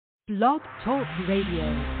Blog Talk Radio.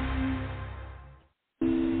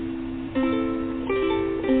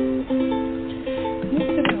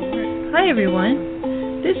 Hi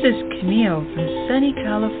everyone, this is Camille from sunny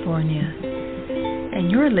California, and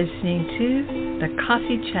you're listening to the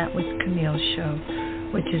Coffee Chat with Camille show,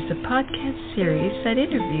 which is a podcast series that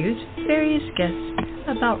interviews various guests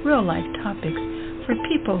about real-life topics for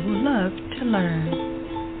people who love to learn.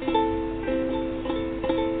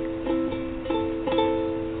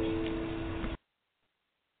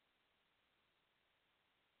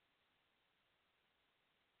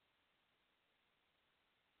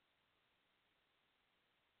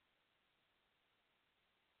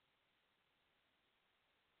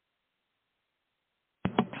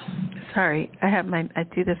 Sorry, I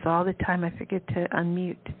do this all the time. I forget to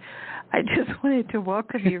unmute. I just wanted to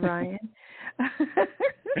welcome you, Ryan.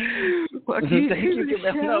 Thank you,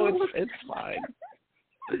 Camille. No, it's fine.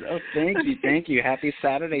 Oh, thank you. Happy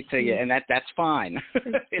Saturday to you, and that's fine.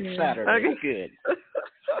 It's Saturday. Okay. Good.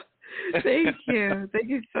 Thank you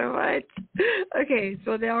so much. Okay,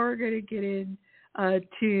 so now we're going to get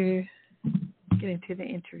into the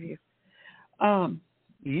interview.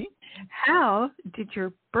 How did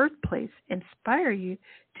your birthplace inspire you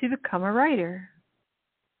to become a writer?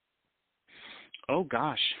 Oh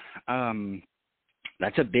gosh,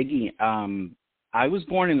 that's a biggie. I was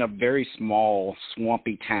born in a very small,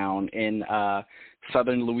 swampy town in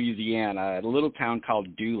southern Louisiana, a little town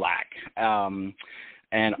called Dulac, and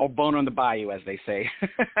Bone on the Bayou, as they say.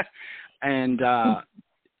 And the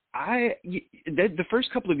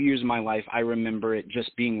first couple of years of my life, I remember it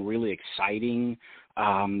just being really exciting.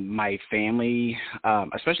 My family,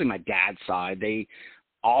 especially my dad's side, they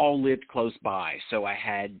all lived close by. So I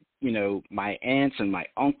had, my aunts and my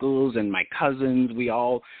uncles and my cousins, we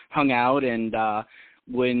all hung out. And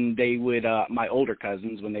when they would, my older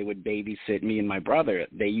cousins, when they would babysit me and my brother,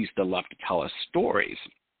 they used to love to tell us stories.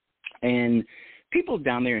 And people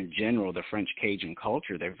down there in general, the French Cajun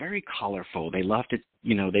culture, they're very colorful. They love to,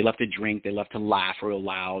 they love to drink. They love to laugh real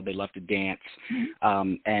loud. They love to dance.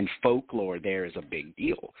 And folklore there is a big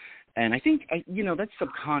deal. And I think, that's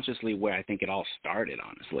subconsciously where I think it all started,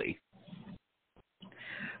 honestly.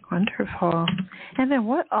 Wonderful. And then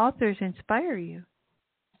what authors inspire you?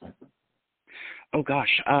 Oh,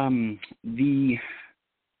 gosh. The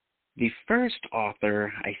first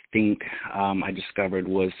author I think I discovered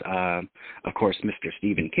was, of course, Mr.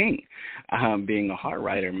 Stephen King, being a horror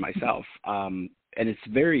writer myself. And it's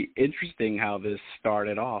very interesting how this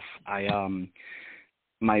started off.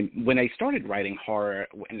 When I started writing horror,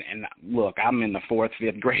 and look, I'm in the 4th,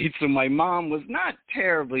 5th grade, so my mom was not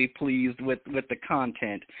terribly pleased with the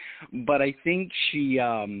content, but I think she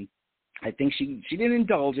didn't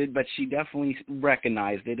indulge it, but she definitely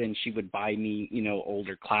recognized it, and she would buy me,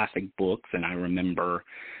 older classic books. And I remember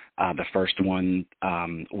the first one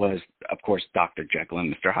was, of course, Dr. Jekyll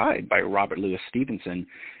and Mr. Hyde by Robert Louis Stevenson.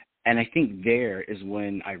 And I think there is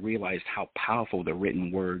when I realized how powerful the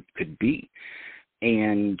written word could be.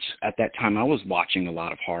 And at that time, I was watching a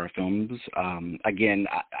lot of horror films. Again,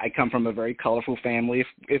 I come from a very colorful family.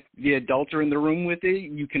 If the adults are in the room with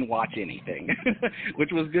it, you can watch anything,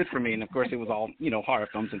 which was good for me. And, of course, it was all, horror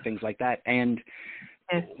films and things like that. And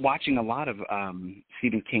watching a lot of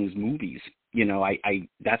Stephen King's movies,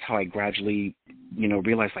 that's how I gradually,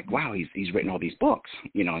 realized, like, wow, he's written all these books,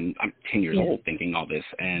 and I'm 10 years old thinking all this.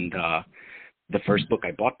 And the first book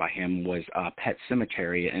I bought by him was Pet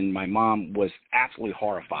Sematary, and my mom was absolutely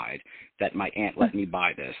horrified that my aunt let me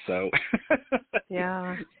buy this. So,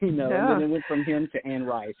 and then it went from him to Anne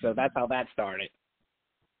Rice. So that's how that started.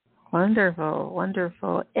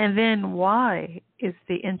 Wonderful. And then why is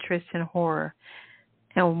the interest in horror,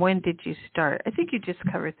 and when did you start? I think you just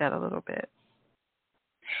covered that a little bit.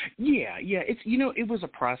 Yeah. It's, it was a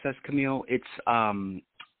process, Camille. It's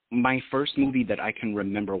my first movie that I can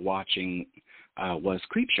remember watching was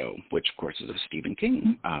Creepshow, which, of course, is of Stephen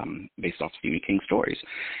King, based off Stephen King stories.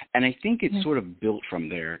 And I think it sort of built from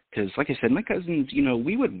there because, like I said, my cousins,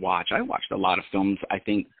 we would I watched a lot of films I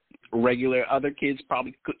think regular other kids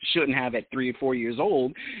probably shouldn't have at 3 or 4 years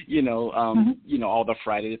old, all the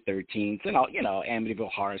Friday the 13th and all, Amityville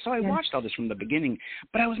Horror. So I watched all this from the beginning,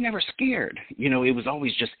 but I was never scared. It was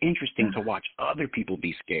always just interesting to watch other people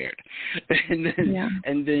be scared.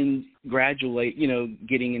 And then gradually,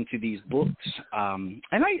 getting into these books. And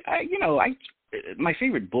my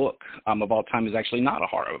favorite book of all time is actually not a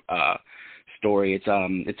horror story.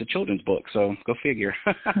 It's a children's book. So go figure.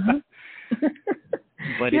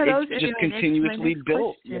 But it's just continuously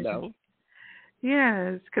built,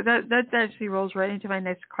 Yes, because that actually rolls right into my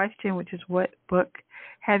next question, which is what book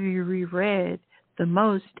have you reread the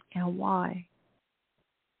most and why?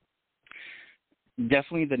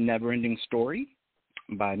 definitely The Never-Ending Story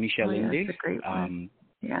by Michel Ende. That's a great one.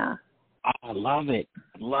 Yeah. I love it.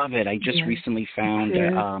 Love it. I just recently found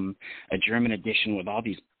a German edition with all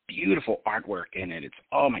these beautiful artwork in it. It's,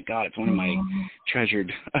 oh my God, it's one of my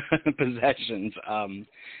treasured possessions.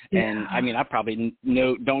 And I mean, I probably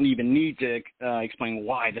don't even need to explain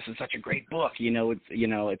why this is such a great book.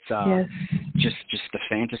 It's just the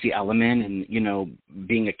fantasy element, and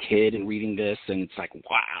being a kid and reading this, and it's like,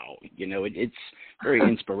 wow, it's very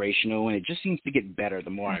inspirational, and it just seems to get better the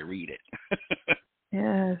more I read it.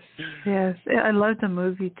 Yes. I love the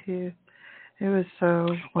movie too. It was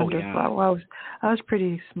so wonderful. Oh, yeah. Well, I was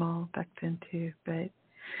pretty small back then too, but at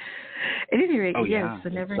any rate, the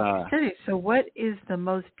Never-Ending Story. So, what is the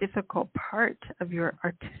most difficult part of your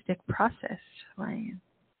artistic process, Ryan?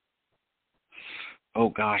 Oh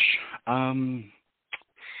gosh, I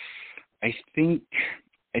think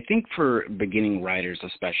for beginning writers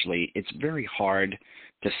especially, it's very hard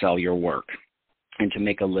to sell your work and to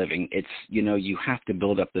make a living. It's, you have to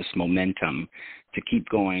build up this momentum to keep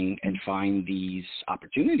going and find these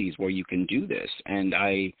opportunities where you can do this. And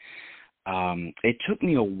it took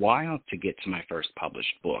me a while to get to my first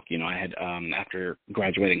published book. I had, after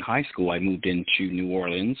graduating high school, I moved into New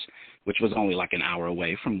Orleans, which was only like an hour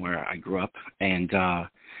away from where I grew up. And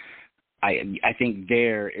I think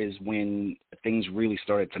there is when things really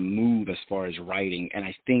started to move as far as writing. And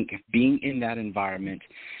I think being in that environment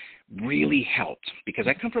really helped, because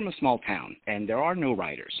I come from a small town and there are no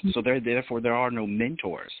writers, so therefore there are no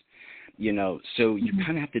mentors, so you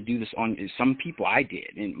kind of have to do this on some people. I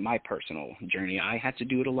did in my personal journey. I had to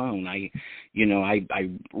do it alone. I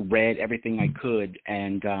read everything I could,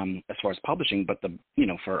 and as far as publishing, but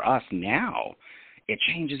for us now, it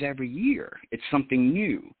changes every year. It's something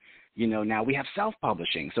new. Now we have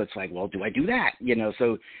self-publishing, so it's like, well, do I do that?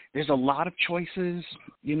 So there's a lot of choices,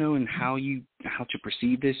 in how to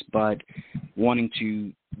proceed this, but wanting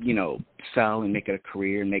to, sell and make it a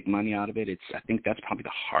career and make money out of it, I think that's probably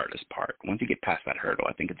the hardest part. Once you get past that hurdle,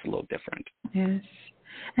 I think it's a little different. Yes.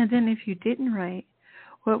 And then if you didn't write,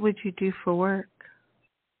 what would you do for work?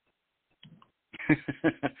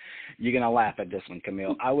 You're going to laugh at this one,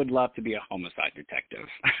 Camille. I would love to be a homicide detective.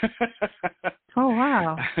 Oh,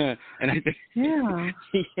 wow. And I think, yeah.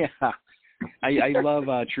 I love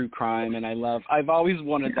true crime, and I've always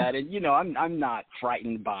wanted that. And, I'm not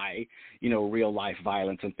frightened by, real life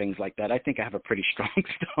violence and things like that. I think I have a pretty strong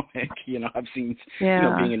stomach. I've seen,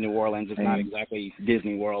 being in New Orleans is not exactly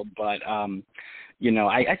Disney World, but,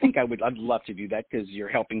 I think I'd love to do that, because you're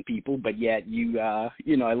helping people, but yet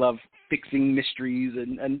I love fixing mysteries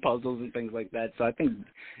and puzzles and things like that. So I think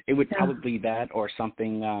it would probably be that, or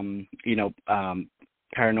something,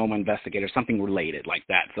 paranormal investigator, something related like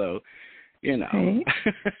that. So, Okay.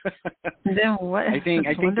 Then what? I think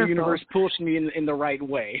wonderful. The universe pushed me in the right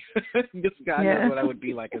way. This guy knows what I would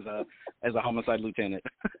be like as a homicide lieutenant.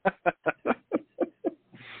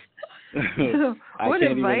 So what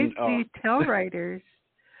advice do you tell writers?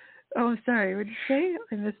 Oh, sorry. What did you say?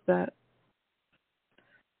 I missed that.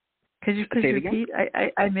 Could you repeat?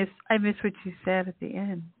 I missed what you said at the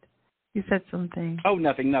end. You said something. Oh,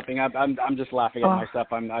 nothing. I'm just laughing at myself.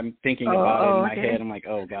 I'm thinking about it in my head. I'm like,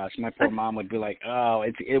 oh gosh, my poor mom would be like, oh,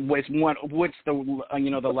 it's one. What's the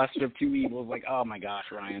the lesser of two evils? Like, oh my gosh,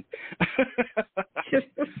 Ryan.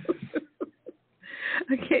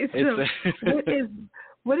 Okay, so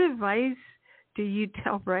what advice do you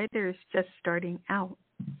tell writers just starting out?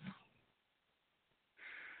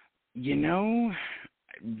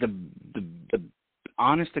 The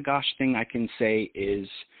honest to gosh thing I can say is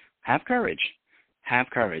have courage. Have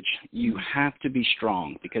courage. You have to be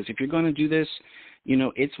strong, because if you're going to do this,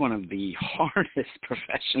 it's one of the hardest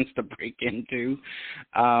professions to break into.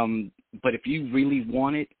 But if you really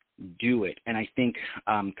want it, do it. And I think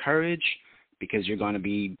courage, because you're going to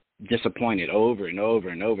be disappointed over and over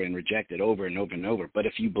and over and rejected over and over and over. But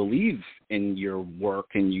if you believe in your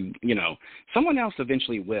work, and someone else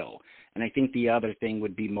eventually will. And I think the other thing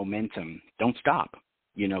would be momentum. Don't stop,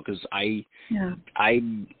 because I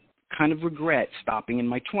kind of regret stopping in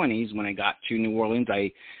my 20s when I got to New Orleans.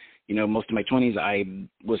 Most of my 20s, I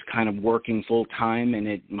was kind of working full time,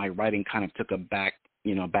 and my writing kind of took a back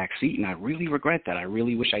seat, and I really regret that. I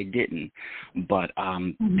really wish I didn't. But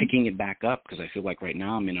picking it back up, because I feel like right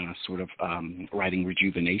now I'm in a sort of writing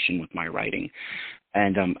rejuvenation with my writing.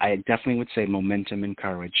 And I definitely would say momentum and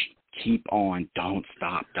courage. Keep on. Don't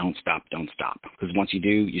stop. Don't stop. Don't stop. Because once you do,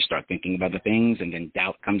 you start thinking of other things, and then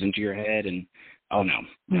doubt comes into your head, and oh, no,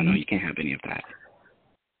 you can't have any of that.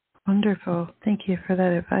 Wonderful. Thank you for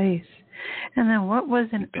that advice. And then what was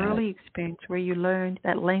an early experience where you learned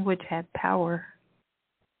that language had power?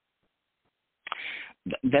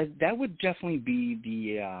 That would definitely be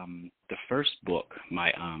the first book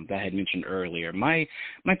that I had mentioned earlier. My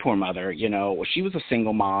poor mother, she was a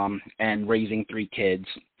single mom and raising 3 kids,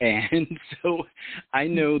 and so I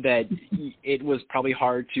know that it was probably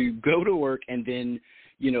hard to go to work and then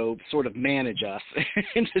sort of manage us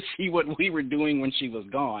and to see what we were doing when she was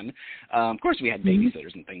gone. Of course, we had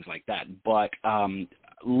babysitters and things like that, but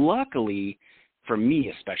luckily for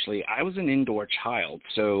me especially, I was an indoor child,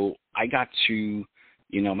 so I got to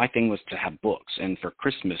my thing was to have books, and for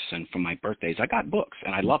Christmas and for my birthdays, I got books,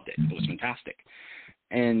 and I loved it. It was fantastic.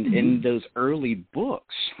 And in those early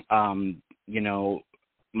books, my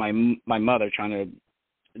mother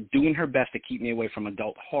doing her best to keep me away from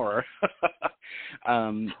adult horror,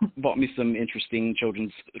 bought me some interesting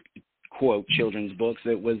children's books.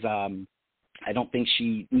 It was, I don't think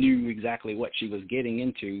she knew exactly what she was getting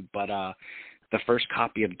into, but the first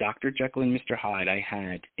copy of Dr. Jekyll and Mr. Hyde I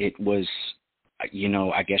had, it was,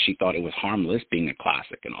 I guess she thought it was harmless being a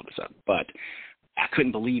classic and all this stuff, but I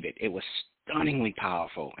couldn't believe it. It was stunningly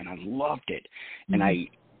powerful, and I loved it. And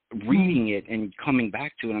reading it and coming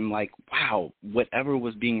back to it, I'm like, wow, whatever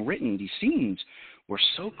was being written, these scenes were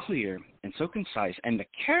so clear and so concise, and the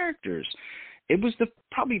characters, it was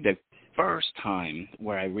probably the first time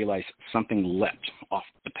where I realized something leapt off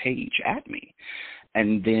the page at me.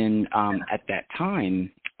 And then at that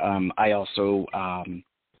time, I also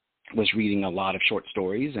was reading a lot of short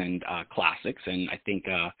stories and classics, and I think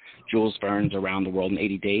Jules Verne's Around the World in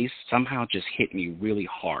 80 Days somehow just hit me really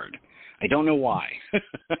hard. I don't know why.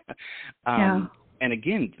 And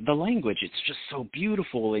again, the language, it's just so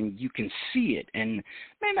beautiful, and you can see it. And,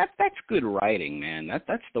 man, that's good writing, man.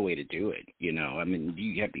 That's the way to do it, I mean,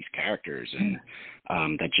 you have these characters and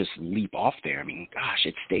that just leap off there. I mean, gosh,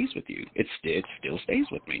 it stays with you. It still stays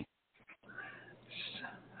with me.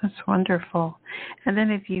 That's wonderful. And then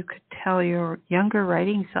if you could tell your younger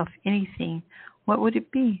writing self anything, what would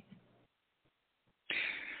it be?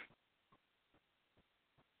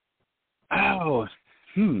 Oh,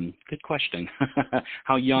 good question.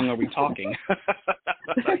 How young are we talking?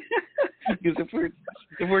 Because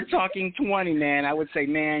if we're talking 20, man, I would say,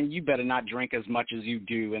 man, you better not drink as much as you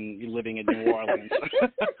do and you're living in New Orleans.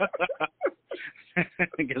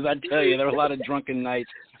 Because I tell you, there were a lot of drunken nights.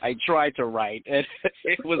 I tried to write. It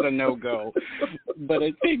was a no-go. But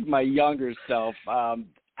I think my younger self,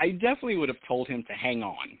 I definitely would have told him to hang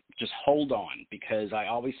on, just hold on, because I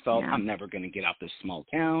always felt I'm never going to get out this small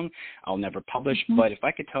town. I'll never publish. But if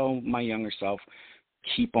I could tell my younger self,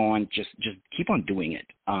 keep on, just keep on doing it.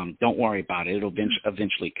 Don't worry about it. It'll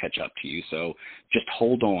eventually catch up to you. So just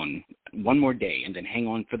hold on one more day and then hang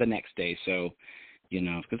on for the next day. So,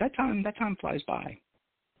 because that time flies by.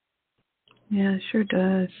 Yeah, it sure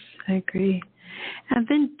does. I agree. And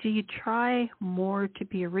then, do you try more to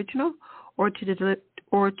be original, or to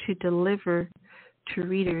deliver to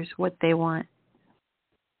readers what they want?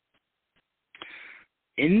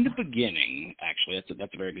 In the beginning, actually,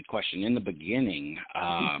 that's a very good question. In the beginning,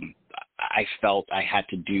 I felt I had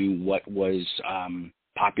to do what was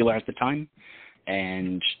popular at the time,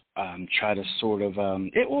 and try to sort of,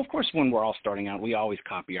 well, of course, when we're all starting out, we always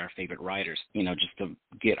copy our favorite writers, just to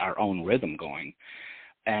get our own rhythm going.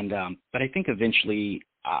 And but I think eventually,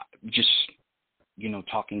 just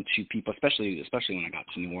talking to people, especially when I got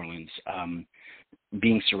to New Orleans,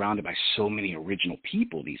 being surrounded by so many original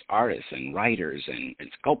people, these artists and writers and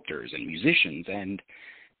sculptors and musicians, and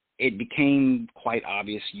it became quite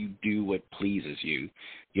obvious you do what pleases you.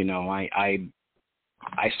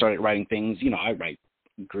 I started writing things, I write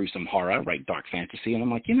gruesome horror, I write dark fantasy, and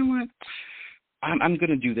I'm like, you know what? I'm going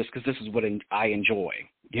to do this because this is what I enjoy,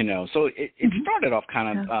 So it started off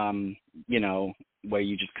kind of, where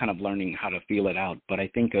you just kind of learning how to feel it out. But I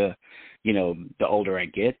think, the older I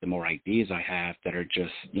get, the more ideas I have that are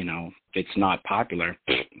just, it's not popular.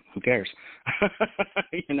 Who cares?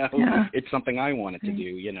 It's something I wanted to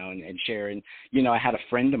do, and share. And, I had a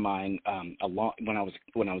friend of mine when I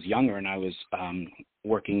was younger, and I was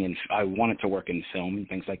I wanted to work in film and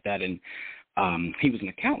things like that. And he was an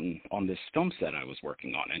accountant on this film set I was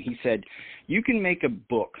working on. And he said, you can make a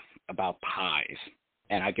book about pies,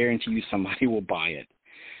 and I guarantee you somebody will buy it,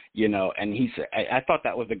 and he said, I thought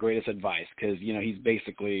that was the greatest advice, because, he's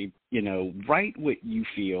basically, write what you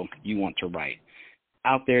feel you want to write.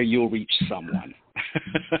 Out there, you'll reach someone.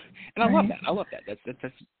 And I love that. That's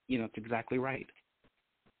it's exactly right.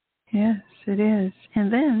 Yes, it is.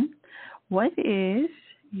 And then, what is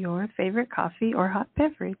your favorite coffee or hot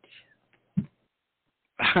beverage?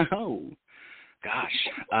 Oh, gosh.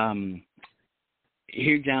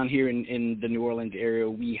 Down here in the New Orleans area,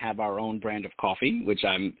 we have our own brand of coffee, which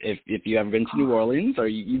if you ever been to New Orleans, or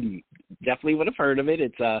you definitely would have heard of it.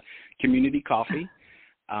 It's Community Coffee.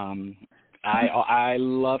 I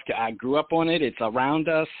love to. I grew up on it. It's around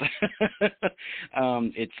us.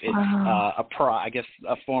 It's I guess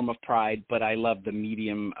a form of pride, but I love the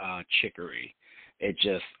medium chicory. It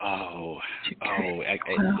just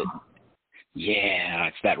yeah,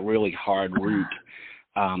 it's that really hard root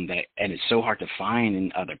and it's so hard to find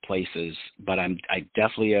in other places. But I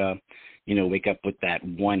definitely wake up with that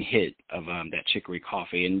one hit of that chicory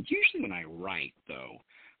coffee, and usually when I write though,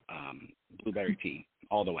 blueberry tea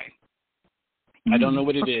all the way. I don't know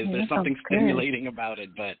what it is. There's something stimulating about it,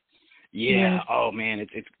 but yeah. Yes. Oh man,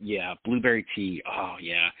 it's blueberry tea. Oh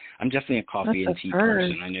yeah. I'm definitely a coffee and tea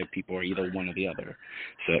person. I know people are either one or the other.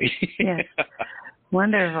 So yeah.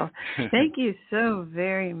 Wonderful. Thank you so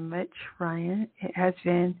very much, Ryan. It has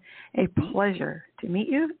been a pleasure to meet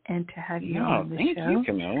you and to have you on the show. Thank you,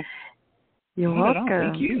 Camille. You're welcome.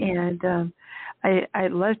 Thank you. And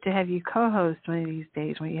I'd love to have you co-host one of these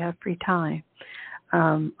days when you have free time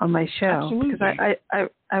on my show. Absolutely.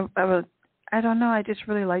 Because I don't know. I just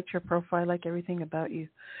really liked your profile. I like everything about you.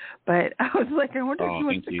 But I was like, I wonder if you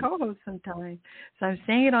want to co-host sometime. So I'm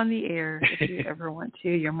saying it on the air if you ever want to.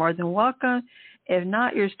 You're more than welcome. If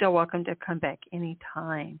not, you're still welcome to come back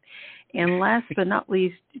anytime. And last but not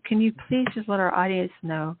least, can you please just let our audience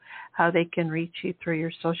know how they can reach you through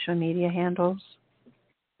your social media handles?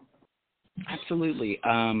 Absolutely.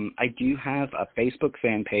 I do have a Facebook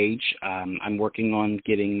fan page. I'm working on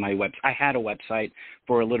getting my website. I had a website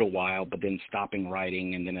for a little while, but then stopping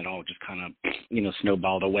writing, and then it all just kind of,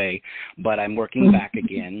 snowballed away. But I'm working back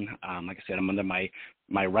again. Like I said, I'm under my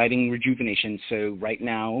writing rejuvenation. So right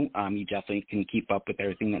now, you definitely can keep up with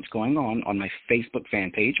everything that's going on my Facebook fan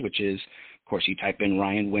page, which is, of course, you type in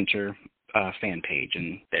Ryan Winter fan page,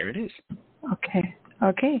 and there it is.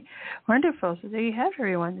 Okay, wonderful. So there you have it,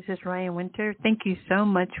 everyone. This is Ryan Winter. Thank you so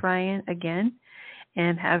much, Ryan, again,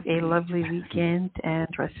 and have a lovely weekend and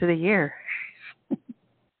rest of the year.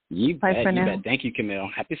 You Bye bet. for You now. bet. Thank you, Camille.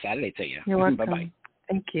 Happy Saturday to you. You're welcome. Bye-bye.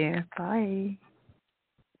 Thank you. Bye.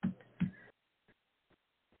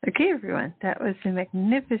 Okay, everyone. That was the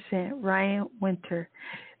magnificent Ryan Winter.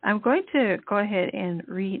 I'm going to go ahead and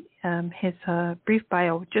read his brief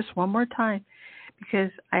bio just one more time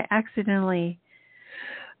because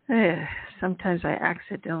sometimes I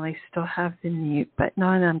accidentally still have the mute button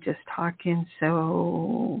on. I'm just talking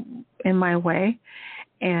so in my way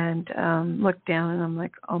and look down and I'm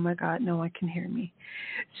like, oh my God, no one can hear me.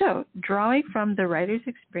 So, drawing from the writer's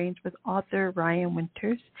experience with author Ryan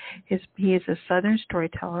Winters, he is a Southern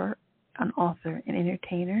storyteller, an author, and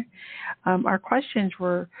entertainer. Our questions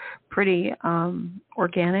were pretty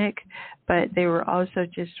organic, but they were also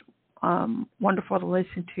just wonderful to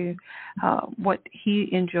listen to what he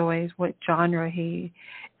enjoys, what genre he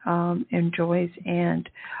enjoys, and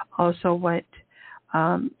also what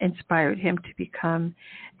inspired him to become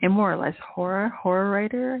a more or less horror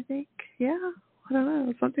writer, I think. Yeah, I don't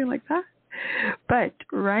know, something like that. But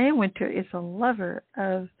Ryan Winter is a lover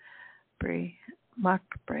of mock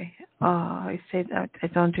brie. Oh, I say that. I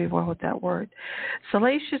don't do well with that word.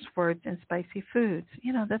 Salacious words and spicy foods.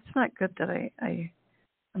 That's not good that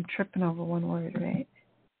I'm tripping over one word, right?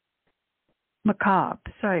 Macabre.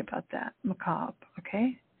 Sorry about that. Macabre.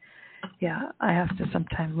 Okay. Yeah, I have to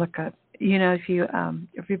sometimes look up. If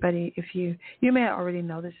you, you may already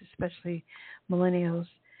know this, especially millennials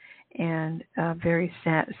and very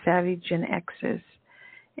savvy Gen X's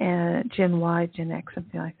and Gen Y, Gen X,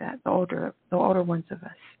 something like that. The older ones of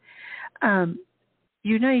us.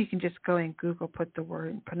 You can just go and Google, put the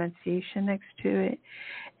word pronunciation next to it,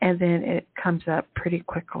 and then it comes up pretty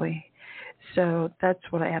quickly. So that's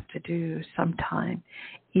what I have to do sometime,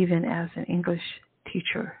 even as an English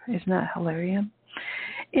teacher. Isn't that hilarious?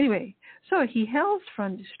 Anyway, so he hails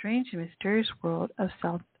from the strange and mysterious world of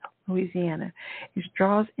South Louisiana. He's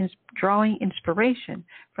drawing inspiration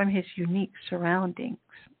from his unique surroundings.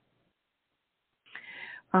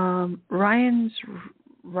 Ryan's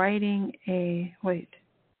writing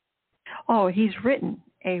he's written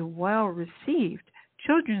a well-received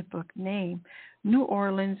children's book named New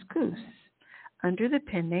Orleans Goose under the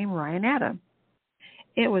pen name Ryan Adam.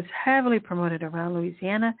 It was heavily promoted around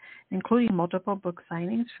Louisiana, including multiple book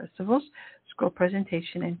signings, festivals, school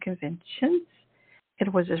presentation, and conventions.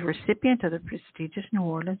 It was a recipient of the prestigious New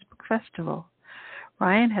Orleans Book Festival.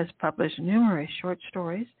 Ryan has published numerous short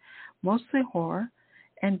stories, mostly horror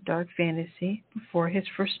and dark fantasy, before his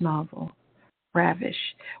first novel,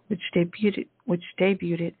 Ravish, which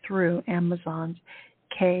debuted through Amazon's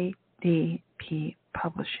KDP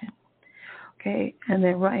Publishing. Okay, and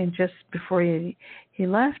then Ryan, just before he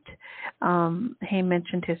left, he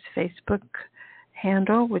mentioned his Facebook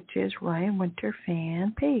handle, which is Ryan Winter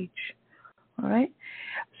Fan Page. All right.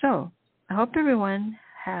 So I hope everyone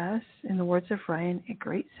has, in the words of Ryan, a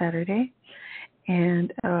great Saturday.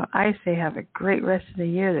 And I say have a great rest of the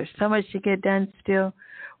year. There's so much to get done still.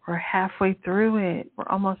 We're halfway through it. We're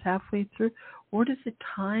almost halfway through. Where does the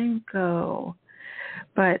time go?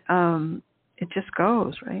 But it just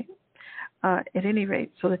goes, right? At any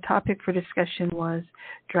rate, so the topic for discussion was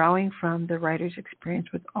drawing from the writer's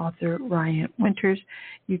experience with author Ryan Winters.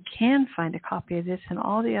 You can find a copy of this and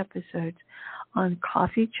all the episodes on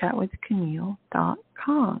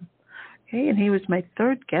coffeechatwithcamille.com. Okay, and he was my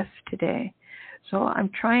third guest today. So I'm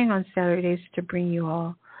trying on Saturdays to bring you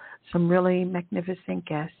all some really magnificent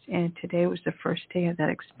guests, and today was the first day of that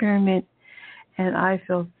experiment, and I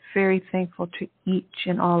feel very thankful to each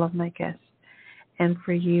and all of my guests and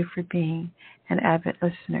for you for being an avid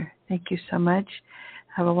listener. Thank you so much.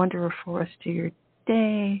 Have a wonderful rest of your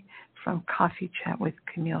day from Coffee Chat with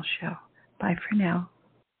Camille Show. Bye for now.